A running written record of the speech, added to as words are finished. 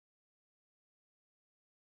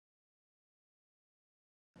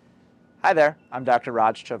Hi there, I'm Dr.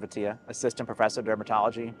 Raj Chovatiya, Assistant Professor of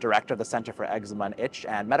Dermatology, Director of the Center for Eczema and Itch,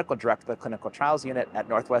 and Medical Director of the Clinical Trials Unit at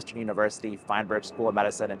Northwestern University Feinberg School of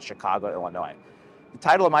Medicine in Chicago, Illinois. The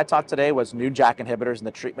title of my talk today was New JAK Inhibitors in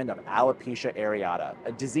the Treatment of Alopecia Areata,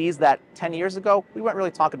 a disease that 10 years ago we weren't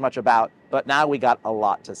really talking much about, but now we got a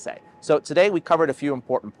lot to say. So today we covered a few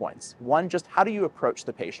important points. One, just how do you approach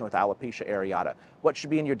the patient with alopecia areata? What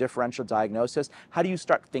should be in your differential diagnosis? How do you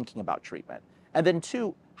start thinking about treatment? And then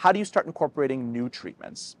two, how do you start incorporating new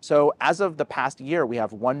treatments? So as of the past year, we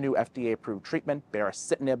have one new FDA-approved treatment,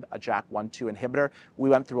 baricitinib, a JAK1/2 inhibitor. We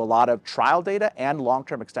went through a lot of trial data and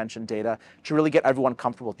long-term extension data to really get everyone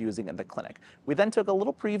comfortable with using it in the clinic. We then took a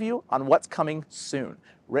little preview on what's coming soon.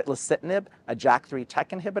 Ritlecitinib, a JAK3 TEC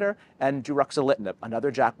inhibitor, and duruxolitinib,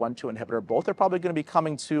 another JAK1/2 inhibitor. Both are probably going to be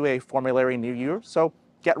coming to a formulary near you, so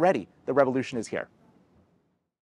get ready. The revolution is here.